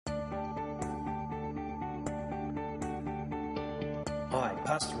Hi,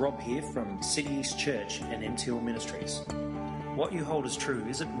 Pastor Rob here from City East Church and MTL Ministries. What you hold as true,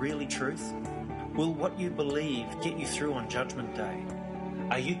 is it really truth? Will what you believe get you through on Judgment Day?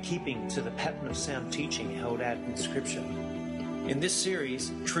 Are you keeping to the pattern of sound teaching held out in Scripture? In this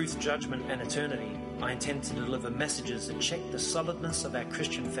series, Truth, Judgment and Eternity, I intend to deliver messages that check the solidness of our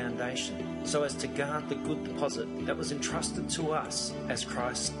Christian foundation so as to guard the good deposit that was entrusted to us as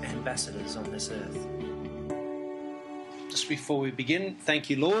Christ's ambassadors on this earth. Just before we begin, thank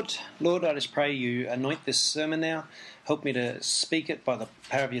you, Lord. Lord, I just pray you anoint this sermon now. Help me to speak it by the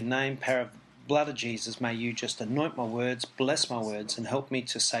power of your name, power of the blood of Jesus. May you just anoint my words, bless my words, and help me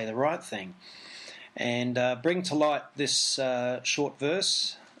to say the right thing. And bring to light this short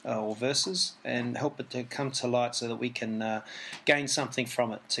verse or verses and help it to come to light so that we can gain something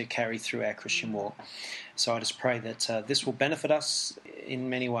from it to carry through our Christian walk. So I just pray that this will benefit us in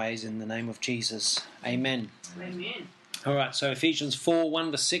many ways in the name of Jesus. Amen. Amen. All right, so Ephesians 4,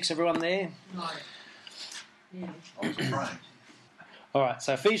 1-6, everyone there? No. Yeah. All right,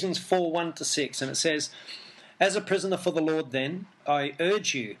 so Ephesians 4, 1-6, and it says, "As a prisoner for the Lord then, I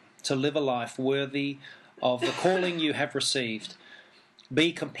urge you to live a life worthy of the calling you have received.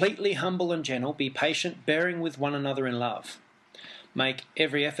 Be completely humble and gentle, be patient, bearing with one another in love. Make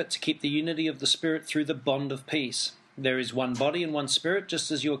every effort to keep the unity of the Spirit through the bond of peace. There is one body and one Spirit, just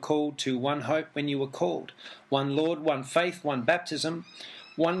as you were called to one hope when you were called. One Lord, one faith, one baptism,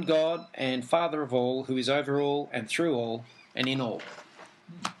 one God and Father of all, who is over all and through all and in all."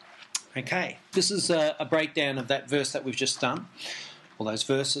 Okay, this is a breakdown of that verse that we've just done, or those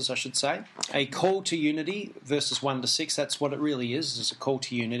verses I should say. A call to unity, verses 1-6, that's what it really is a call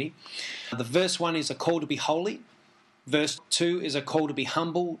to unity. The verse 1 is a call to be holy. Verse 2 is a call to be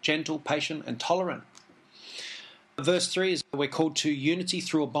humble, gentle, patient and tolerant. Verse 3 is we're called to unity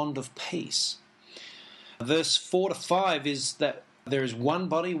through a bond of peace. Verse 4-5 is that there is one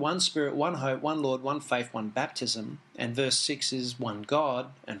body, one Spirit, one hope, one Lord, one faith, one baptism. And verse 6 is one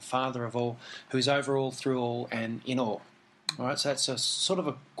God and Father of all, who is over all, through all, and in all. All right, so that's a sort of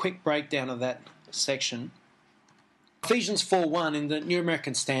a quick breakdown of that section. Ephesians 4:1 in the New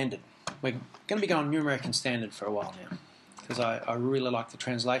American Standard. We're going to be going New American Standard for a while now because I really like the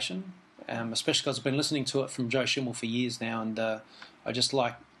translation. Especially because I've been listening to it from Joe Schimmel for years now, and I just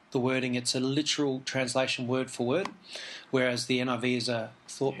like the wording. It's a literal translation word for word, whereas the NIV is a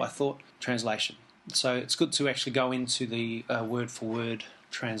thought-by-thought translation. So it's good to actually go into the word-for-word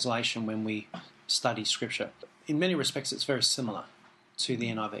translation when we study Scripture. In many respects, it's very similar to the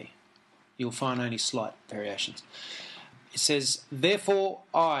NIV. You'll find only slight variations. It says, "Therefore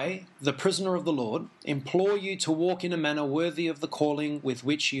I, the prisoner of the Lord, implore you to walk in a manner worthy of the calling with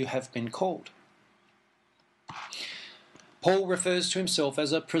which you have been called." Paul refers to himself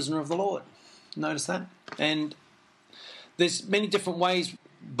as a prisoner of the Lord. Notice that? And there's many different ways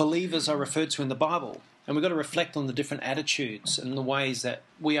believers are referred to in the Bible. And we've got to reflect on the different attitudes and the ways that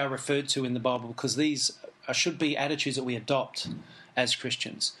we are referred to in the Bible, because these should be attitudes that we adopt as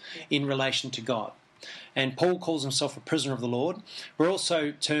Christians in relation to God. And Paul calls himself a prisoner of the Lord. We're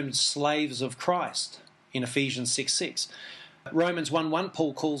also termed slaves of Christ in Ephesians 6:6. Romans 1:1,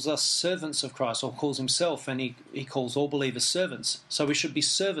 Paul calls us servants of Christ, or calls himself, and he calls all believers servants. So we should be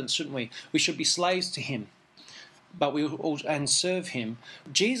servants, shouldn't we? We should be slaves to him, but and serve him.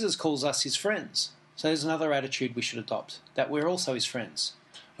 Jesus calls us his friends. So there's another attitude we should adopt, that we're also his friends.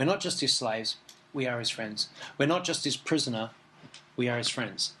 We're not just his slaves, we are his friends. We're not just his prisoner, we are his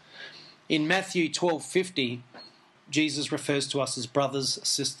friends. In Matthew 12:50, Jesus refers to us as brothers,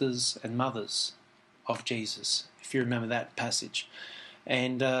 sisters, and mothers of Jesus, if you remember that passage.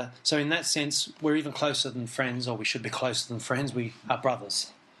 And so in that sense, we're even closer than friends, or we should be closer than friends. We are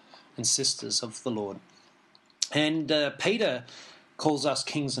brothers and sisters of the Lord. And Peter calls us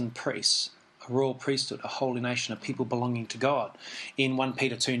kings and priests, a royal priesthood, a holy nation, a people belonging to God, in 1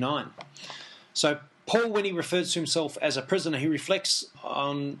 Peter 2:9. So Paul, when he refers to himself as a prisoner, he reflects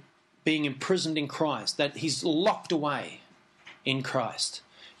on being imprisoned in Christ, that he's locked away in Christ.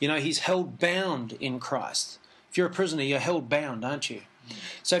 You know, he's held bound in Christ. If you're a prisoner, you're held bound, aren't you?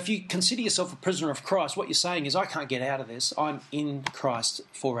 So if you consider yourself a prisoner of Christ, what you're saying is, I can't get out of this. I'm in Christ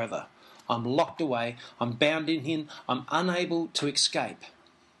forever. I'm locked away. I'm bound in him. I'm unable to escape.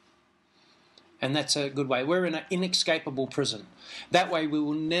 And that's a good way. We're in an inescapable prison. That way we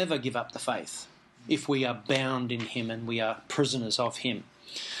will never give up the faith if we are bound in him and we are prisoners of him.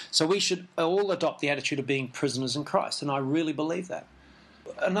 So we should all adopt the attitude of being prisoners in Christ, and I really believe that.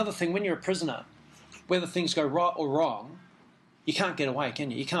 Another thing, when you're a prisoner, whether things go right or wrong, you can't get away,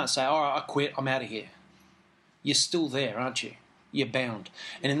 can you? You can't say, "Oh, I quit, I'm out of here." You're still there, aren't you? You're bound.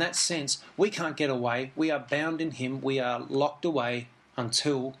 And in that sense, we can't get away. We are bound in him. We are locked away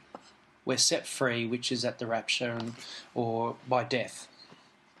until we're set free, which is at the rapture or by death.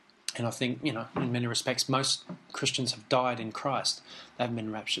 And I think, in many respects, most Christians have died in Christ. They haven't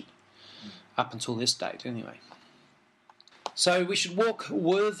been raptured up until this date anyway. So we should walk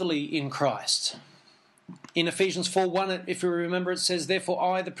worthily in Christ. In Ephesians 4:1, if you remember, it says, "Therefore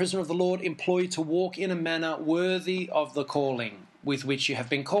I, the prisoner of the Lord, implore you to walk in a manner worthy of the calling with which you have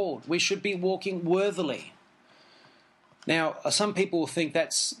been called." We should be walking worthily. Now, some people will think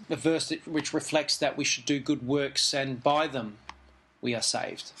that's a verse which reflects that we should do good works and by them we are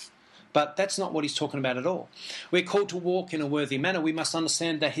saved. But that's not what he's talking about at all. We're called to walk in a worthy manner. We must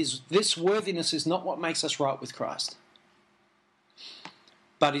understand that this worthiness is not what makes us right with Christ,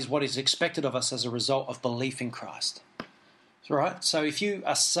 but is what is expected of us as a result of belief in Christ. Right? So if you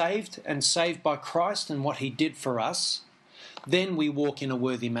are saved and saved by Christ and what he did for us, then we walk in a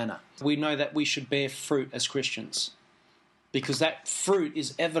worthy manner. We know that we should bear fruit as Christians, because that fruit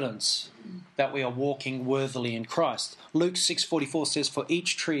is evidence that we are walking worthily in Christ. Luke 6:44 says, "For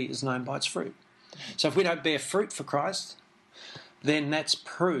each tree is known by its fruit." So if we don't bear fruit for Christ, then that's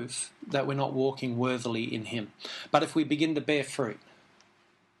proof that we're not walking worthily in him. But if we begin to bear fruit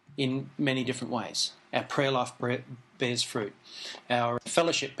in many different ways, our prayer life bears fruit, our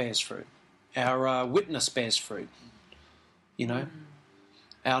fellowship bears fruit, our witness bears fruit,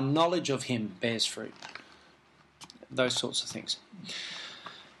 our knowledge of him bears fruit. Those sorts of things.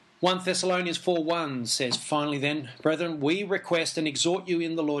 1 Thessalonians 4:1 says, "Finally then, brethren, we request and exhort you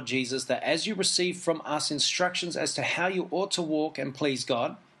in the Lord Jesus that as you receive from us instructions as to how you ought to walk and please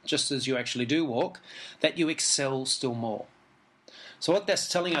God, just as you actually do walk, that you excel still more." So what that's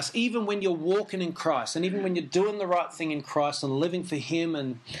telling us, even when you're walking in Christ, and even when you're doing the right thing in Christ and living for him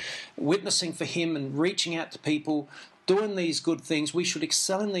and witnessing for him and reaching out to people, doing these good things, we should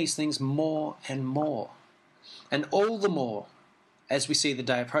excel in these things more and more. And all the more, as we see the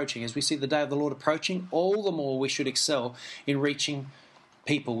day approaching, as we see the day of the Lord approaching, all the more we should excel in reaching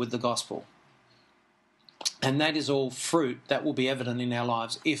people with the gospel. And that is all fruit that will be evident in our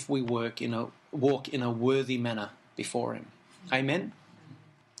lives if we walk in a worthy manner before him. Amen?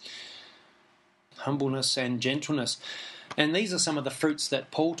 Humbleness and gentleness. And these are some of the fruits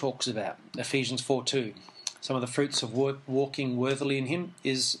that Paul talks about, Ephesians 4:2. Some of the fruits of walking worthily in him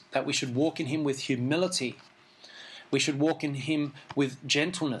is that we should walk in him with humility. We should walk in him with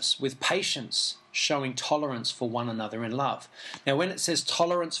gentleness, with patience, showing tolerance for one another in love. Now, when it says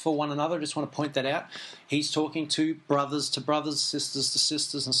tolerance for one another, I just want to point that out. He's talking to brothers, sisters to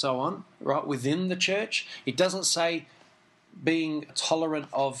sisters, and so on, right, within the church. It doesn't say being tolerant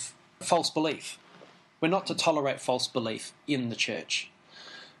of false belief. We're not to tolerate false belief in the church,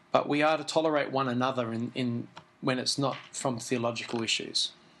 but we are to tolerate one another in when it's not from theological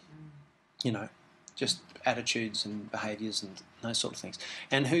issues. Just attitudes and behaviours and those sort of things.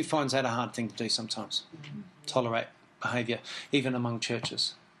 And who finds that a hard thing to do sometimes? Tolerate behaviour, even among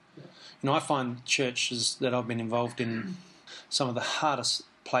churches. I find churches that I've been involved in some of the hardest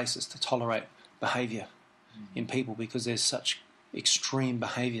places to tolerate behaviour in people, because there's such extreme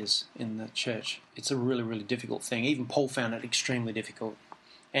behaviours in the church. It's a really, really difficult thing. Even Paul found it extremely difficult.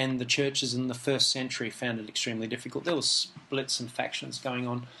 And the churches in the first century found it extremely difficult. There were splits and factions going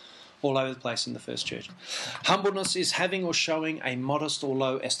on all over the place in the first church. Humbleness is having or showing a modest or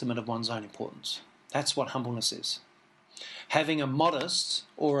low estimate of one's own importance. That's what humbleness is. Having a modest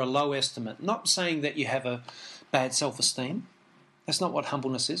or a low estimate. Not saying that you have a bad self-esteem. That's not what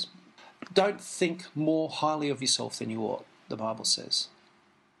humbleness is. Don't think more highly of yourself than you ought, the Bible says.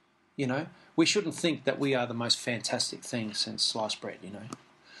 We shouldn't think that we are the most fantastic thing since sliced bread,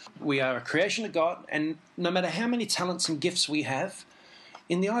 We are a creation of God, and no matter how many talents and gifts we have,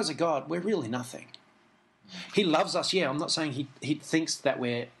 in the eyes of God, we're really nothing. He loves us, I'm not saying he thinks that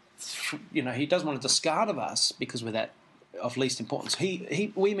we're, he doesn't want to discard of us because we're that of least importance.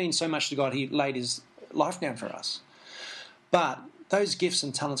 We mean so much to God, he laid his life down for us. But those gifts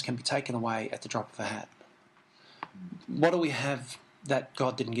and talents can be taken away at the drop of a hat. What do we have that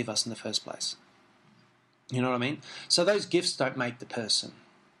God didn't give us in the first place? You know what I mean? So those gifts don't make the person.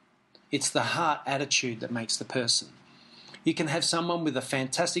 It's the heart attitude that makes the person. You can have someone with a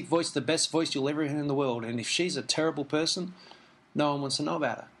fantastic voice, the best voice you'll ever hear in the world, and if she's a terrible person, no one wants to know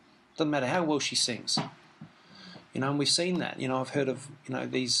about her. Doesn't matter how well she sings. And we've seen that. I've heard of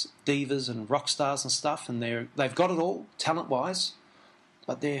these divas and rock stars and stuff, and they've got it all talent-wise,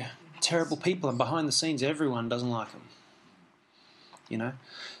 but they're terrible people, and behind the scenes, everyone doesn't like them.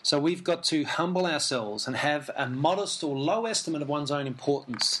 So we've got to humble ourselves and have a modest or low estimate of one's own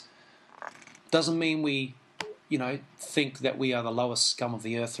importance. Doesn't mean we think that we are the lowest scum of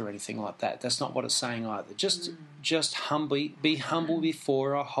the earth or anything like that. That's not what it's saying either. Just be humble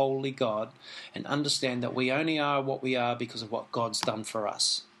before a holy God and understand that we only are what we are because of what God's done for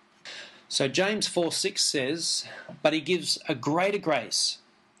us. So James 4:6 says, but he gives a greater grace.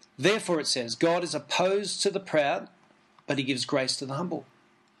 Therefore it says, God is opposed to the proud, but he gives grace to the humble.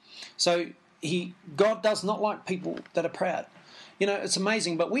 So God does not like people that are proud. It's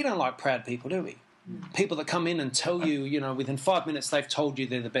amazing, but we don't like proud people, do we? People that come in and tell you, within 5 minutes they've told you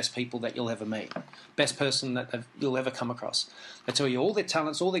they're the best people that you'll ever meet, best person that you'll ever come across. They tell you all their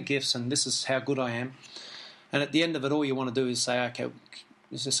talents, all their gifts, and this is how good I am. And at the end of it, all you want to do is say, okay,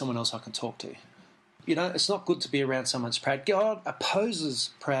 is there someone else I can talk to? It's not good to be around someone that's proud. God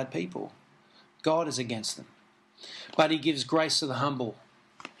opposes proud people. God is against them. But he gives grace to the humble.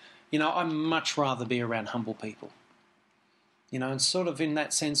 I'd much rather be around humble people. And sort of in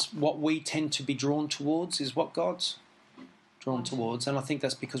that sense, what we tend to be drawn towards is what God's drawn towards. And I think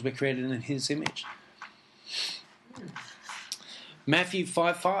that's because we're created in his image. Matthew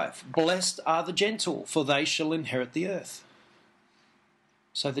 5:5, blessed are the gentle, for they shall inherit the earth.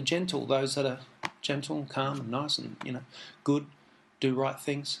 So the gentle, those that are gentle and calm and nice and, good, do right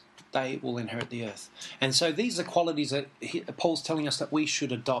things, they will inherit the earth. And so these are qualities that Paul's telling us that we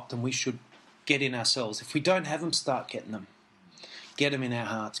should adopt and we should get in ourselves. If we don't have them, start getting them. Get them in our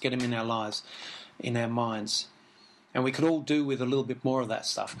hearts, get them in our lives, in our minds. And we could all do with a little bit more of that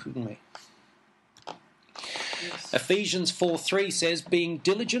stuff, couldn't we? Yes. Ephesians 4:3 says, being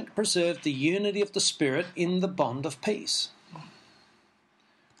diligent to preserve the unity of the Spirit in the bond of peace.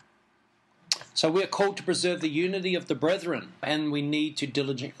 So we are called to preserve the unity of the brethren, and we need to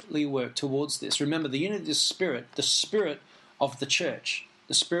diligently work towards this. Remember, the unity of the Spirit of the church,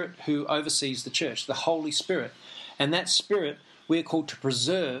 the Spirit who oversees the church, the Holy Spirit. And that Spirit we are called to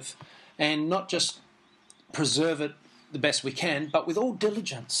preserve, and not just preserve it the best we can, but with all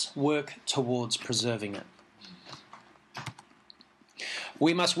diligence work towards preserving it.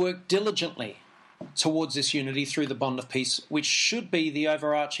 We must work diligently towards this unity through the bond of peace, which should be the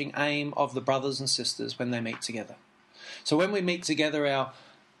overarching aim of the brothers and sisters when they meet together. So when we meet together,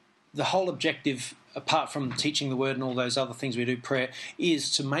 the whole objective, apart from teaching the word and all those other things we do, prayer, is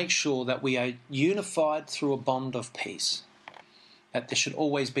to make sure that we are unified through a bond of peace. That there should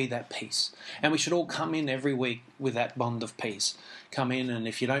always be that peace. And we should all come in every week with that bond of peace. Come in, and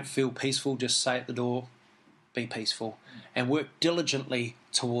if you don't feel peaceful, just say at the door, be peaceful. And work diligently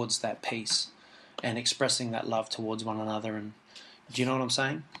towards that peace and expressing that love towards one another. And do you know what I'm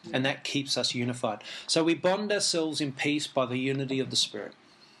saying? And that keeps us unified. So we bond ourselves in peace by the unity of the Spirit.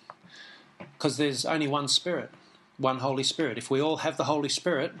 Because there's only one Spirit, one Holy Spirit. If we all have the Holy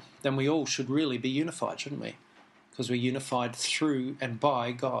Spirit, then we all should really be unified, shouldn't we? Because we're unified through and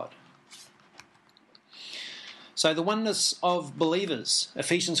by God. So the oneness of believers,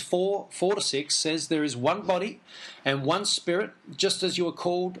 Ephesians 4:4-6 says there is one body and one Spirit, just as you are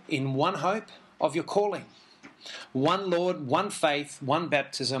called in one hope of your calling. One Lord, one faith, one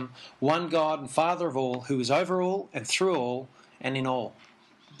baptism, one God and Father of all, who is over all and through all and in all.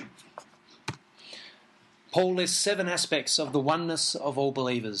 Paul lists 7 aspects of the oneness of all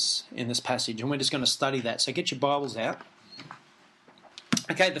believers in this passage, and we're just going to study that. So get your Bibles out.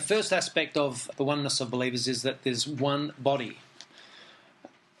 Okay, the first aspect of the oneness of believers is that there's one body,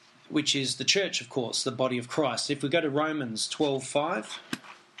 which is the church, of course, the body of Christ. If we go to Romans 12:5,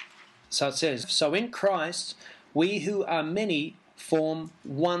 so it says, so in Christ we who are many form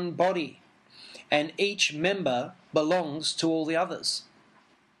one body, and each member belongs to all the others.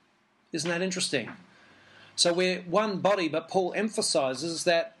 Isn't that interesting? So we're one body, but Paul emphasises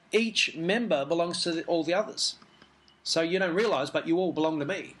that each member belongs to all the others. So you don't realise, but you all belong to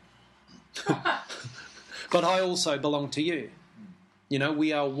me. But I also belong to you.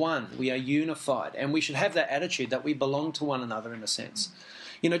 We are one, we are unified, and we should have that attitude that we belong to one another in a sense.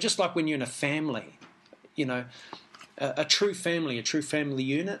 Just like when you're in a family, a true family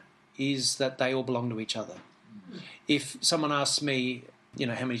unit is that they all belong to each other. If someone asks me,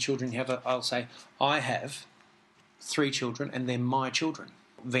 how many children you have, I'll say, I have 3 children and they're my children.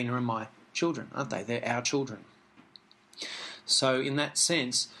 Vina and my children, aren't they? They're our children. So in that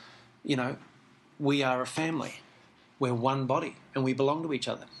sense, we are a family. We're one body and we belong to each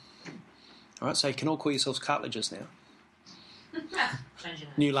other. All right, so you can all call yourselves cartilages now.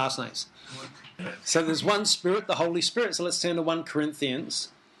 New last names. So there's one Spirit, the Holy Spirit. So let's turn to 1 Corinthians.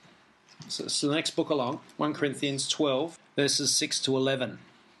 So the next book along, 1 Corinthians 12, verses 6 to 11.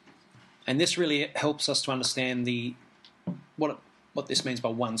 And this really helps us to understand what this means by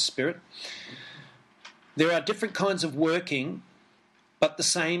one Spirit. There are different kinds of working, but the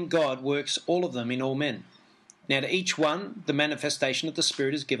same God works all of them in all men. Now to each one, the manifestation of the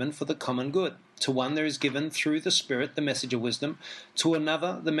Spirit is given for the common good. To one there is given through the Spirit the message of wisdom, to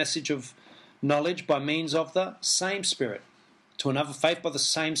another the message of knowledge by means of the same Spirit, to another faith by the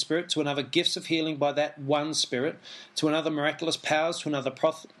same Spirit, to another gifts of healing by that one Spirit, to another miraculous powers, to another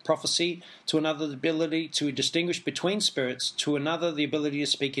prophecy, to another the ability to distinguish between spirits, to another the ability to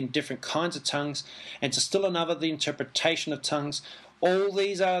speak in different kinds of tongues, and to still another the interpretation of tongues. All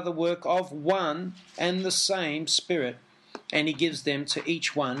these are the work of one and the same Spirit, and he gives them to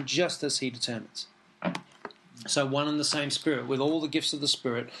each one just as he determines. So one and the same Spirit, with all the gifts of the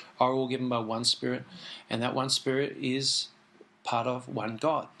Spirit, are all given by one Spirit, and that one Spirit is part of one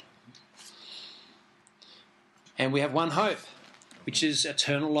God. And we have one hope, which is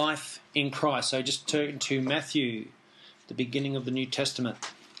eternal life in Christ. So just turn to Matthew, the beginning of the New Testament.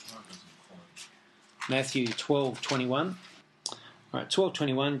 Matthew 12:21. All right,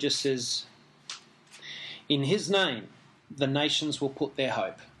 12:21 just says, "In his name the nations will put their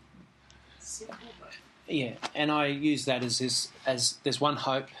hope." Yeah, and I use that as there's one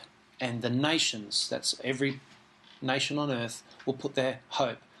hope, and the nations, that's every nation on earth, will put their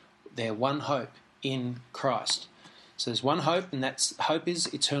hope, their one hope in Christ. So there's one hope, and that hope is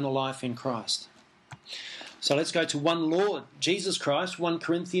eternal life in Christ. So let's go to one Lord, Jesus Christ, 1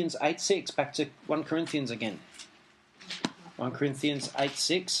 Corinthians 8:6. Back to 1 Corinthians again. 1 Corinthians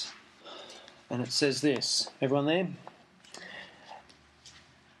 8:6, and it says this. Everyone there?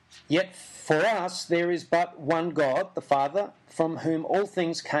 "Yet for us there is but one God, the Father, from whom all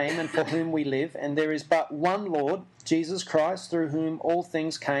things came and for whom we live, and there is but one Lord, Jesus Christ, through whom all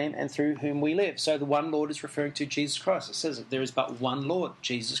things came and through whom we live." So the one Lord is referring to Jesus Christ. It says that there is but one Lord,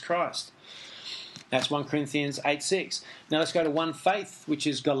 Jesus Christ. That's 1 Corinthians 8:6. Now let's go to one faith, which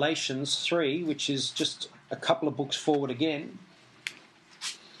is Galatians 3, which is just a couple of books forward again.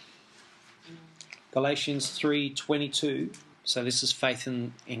 Galatians 3:22. So this is faith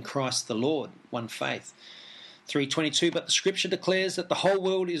in Christ the Lord, one faith. 3:22, "But the Scripture declares that the whole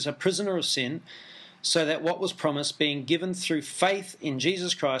world is a prisoner of sin, so that what was promised, being given through faith in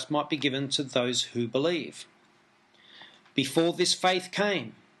Jesus Christ, might be given to those who believe. Before this faith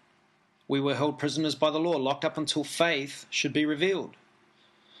came, we were held prisoners by the law, locked up until faith should be revealed.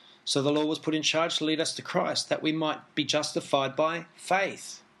 So the law was put in charge to lead us to Christ, that we might be justified by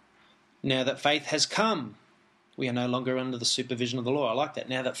faith. Now that faith has come, we are no longer under the supervision of the law." I like that.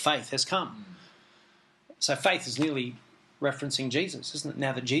 Now that faith has come. So faith is nearly referencing Jesus, isn't it?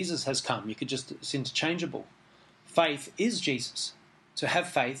 Now that Jesus has come, it's interchangeable. Faith is Jesus. To have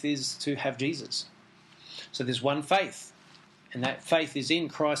faith is to have Jesus. So there's one faith, and that faith is in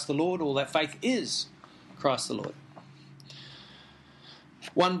Christ the Lord, or that faith is Christ the Lord.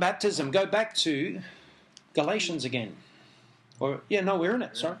 One baptism. Go back to Galatians again. We're in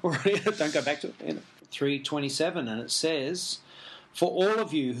it. Sorry, don't go back to it. 3:27, and it says, "For all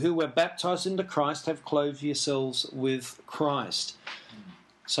of you who were baptized into Christ have clothed yourselves with Christ."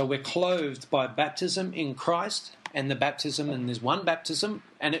 So we're clothed by baptism in Christ, and there's one baptism,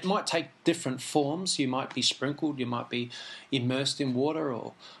 and it might take different forms. You might be sprinkled, you might be immersed in water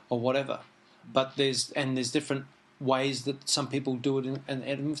or whatever. But there's different ways that some people do it,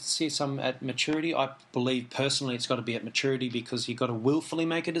 and see some at maturity. I believe personally it's got to be at maturity, because you've got to willfully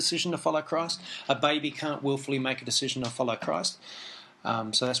make a decision to follow Christ. A baby can't willfully make a decision to follow Christ.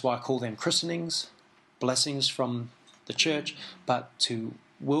 So that's why I call them christenings, blessings from the church. But to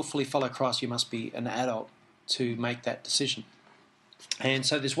willfully follow Christ, you must be an adult to make that decision. And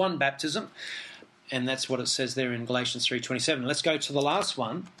so there's one baptism, and that's what it says there in Galatians 3:27. Let's go to the last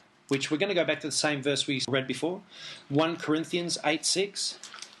one, which we're going to go back to the same verse we read before. 1 Corinthians 8:6.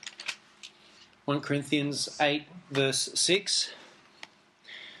 1 Corinthians 8, verse 6.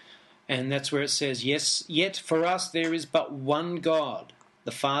 And that's where it says, "Yes, yet for us there is but one God,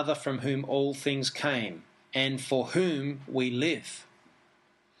 the Father, from whom all things came, and for whom we live."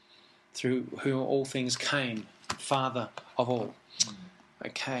 Through whom all things came, Father of all.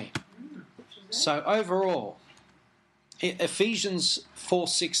 Okay. So overall, Ephesians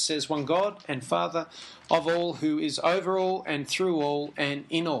 4:6 says, "One God and Father of all, who is over all and through all and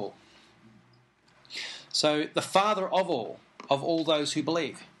in all." So the Father of all those who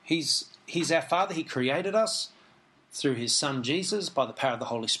believe. He's our Father. He created us through his Son Jesus. By the power of the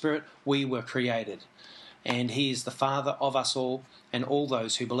Holy Spirit, we were created. And he is the Father of us all and all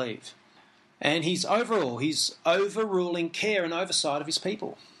those who believe. And he's over all. He's overruling care and oversight of his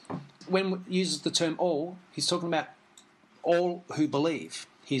people. When he uses the term all, he's talking about all who believe.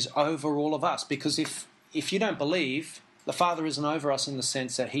 He's over all of us, because if you don't believe, the Father isn't over us in the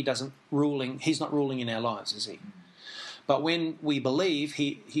sense that he's not ruling in our lives, is he? But when we believe,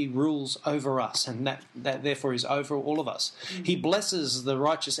 he rules over us, and that therefore is over all of us. He blesses the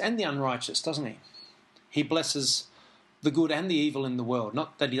righteous and the unrighteous, doesn't he? He blesses the good and the evil in the world.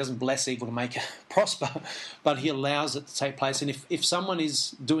 Not that he doesn't bless evil to make it prosper, but he allows it to take place. And if someone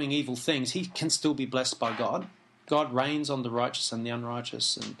is doing evil things, he can still be blessed by God. God reigns on the righteous and the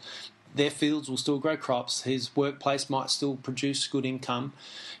unrighteous, and their fields will still grow crops. His workplace might still produce good income.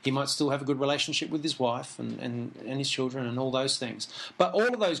 He might still have a good relationship with his wife and his children and all those things. But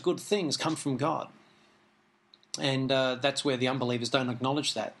all of those good things come from God. And that's where the unbelievers don't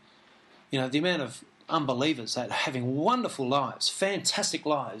acknowledge that. You know, the amount of unbelievers that are having wonderful lives, fantastic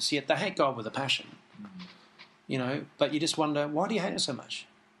lives, yet they hate God with a passion. You know, but you just wonder, why do you hate him so much?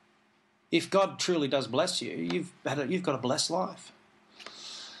 If God truly does bless you, you've got a blessed life.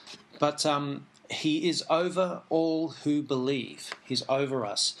 But he is over all who believe. He's over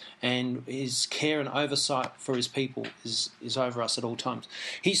us, and his care and oversight for his people is over us at all times.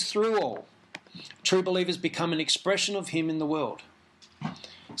 He's through all. True believers become an expression of him in the world.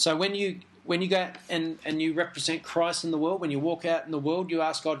 So when you go out and you represent Christ in the world, when you walk out in the world, you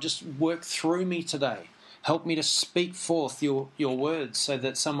ask God, just work through me today. Help me to speak forth your words so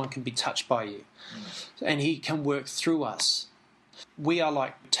that someone can be touched by you. And he can work through us. We are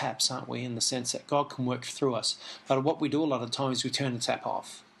like taps, aren't we, in the sense that God can work through us. But what we do a lot of times is we turn the tap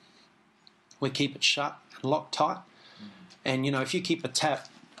off. We keep it shut and locked tight. And, you know, if you keep a tap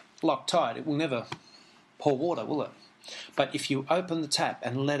locked tight, it will never pour water, will it? But if you open the tap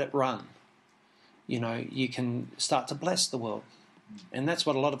and let it run, you know, you can start to bless the world. And that's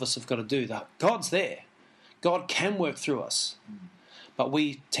what a lot of us have got to do. God's there. God can work through us. But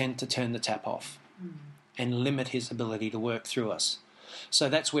we tend to turn the tap off and limit his ability to work through us. So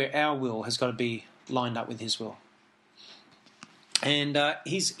that's where our will has got to be lined up with his will. And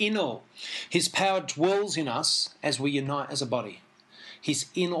he's in all. His power dwells in us as we unite as a body. He's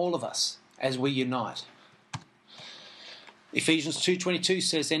in all of us as we unite. Ephesians 2:22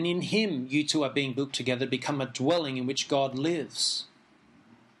 says, and in him you two are being built together, become a dwelling in which God lives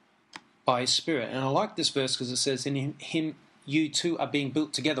by his Spirit. And I like this verse because it says, in him you two are being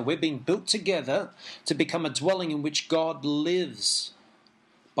built together. We're being built together to become a dwelling in which God lives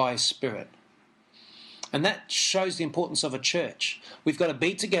by his Spirit. And that shows the importance of a church. We've got to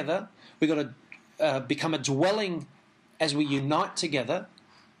be together. We've got to become a dwelling as we unite together,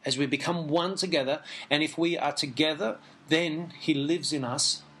 as we become one together. And if we are together, then he lives in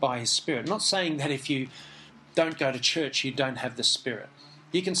us by his Spirit. Not saying that if you don't go to church, you don't have the Spirit.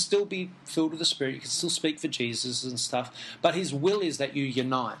 You can still be filled with the Spirit. You can still speak for Jesus and stuff. But his will is that you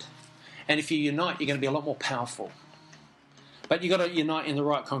unite. And if you unite, you're going to be a lot more powerful. But you've got to unite in the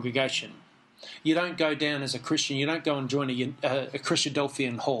right congregation. You don't go down as a Christian. You don't go and join a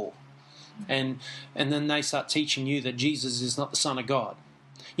Christadelphian hall. And then they start teaching you that Jesus is not the Son of God.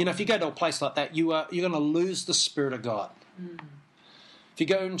 You know, if you go to a place like that, you're going to lose the Spirit of God. If you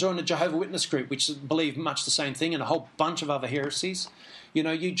go and join a Jehovah's Witness group, which believe much the same thing and a whole bunch of other heresies, you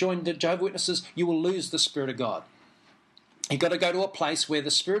know, you join the Jehovah's Witnesses, you will lose the Spirit of God. You've got to go to a place where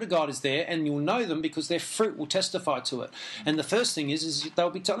the Spirit of God is there, and you'll know them because their fruit will testify to it. And the first thing is they'll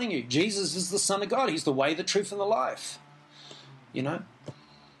be telling you, Jesus is the Son of God. He's the way, the truth, and the life. You know?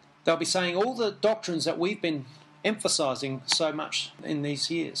 They'll be saying all the doctrines that we've been emphasizing so much in these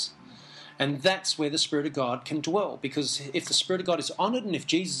years. And that's where the Spirit of God can dwell. Because if the Spirit of God is honoured, and if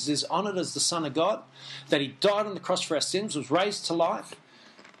Jesus is honoured as the Son of God, that he died on the cross for our sins, was raised to life,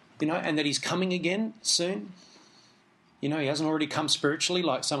 you know, and that he's coming again soon. You know, he hasn't already come spiritually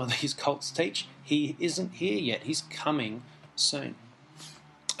like some of these cults teach. He isn't here yet. He's coming soon.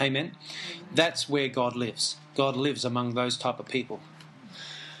 Amen. That's where God lives. God lives among those type of people.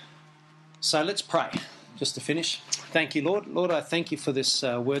 So let's pray, just to finish. Thank you, Lord. Lord, I thank you for this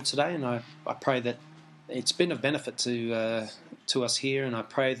word today, and I pray that it's been of benefit to us here, and I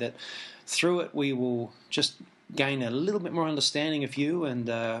pray that through it we will just gain a little bit more understanding of you and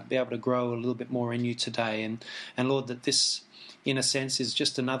be able to grow a little bit more in you today. And Lord, that this, in a sense, is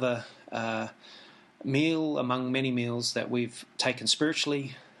just another meal among many meals that we've taken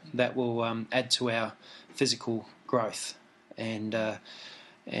spiritually that will add to our physical growth. And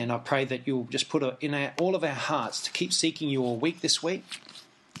I pray that you'll just put in all of our hearts to keep seeking you all week this week,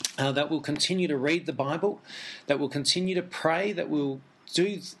 that we'll continue to read the Bible, that we'll continue to pray, that we'll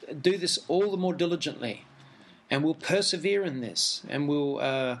do this all the more diligently, and we'll persevere in this, and we'll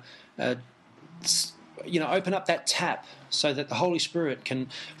open up that tap so that the Holy Spirit can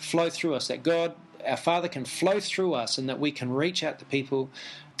flow through us, that God, our Father, can flow through us, and that we can reach out to people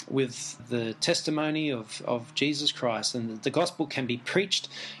with the testimony of Jesus Christ, and that the gospel can be preached,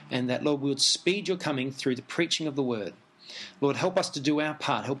 and that, Lord, we'll speed your coming through the preaching of the word. Lord, help us to do our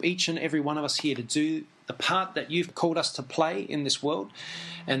part. Help each and every one of us here to do the part that you've called us to play in this world,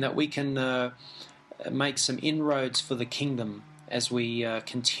 and that we can make some inroads for the kingdom as we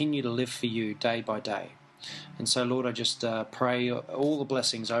continue to live for you day by day. And so, Lord, I just pray all the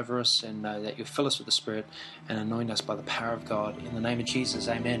blessings over us, and that you'll fill us with the Spirit and anoint us by the power of God. In the name of Jesus,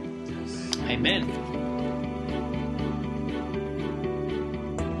 amen. Amen.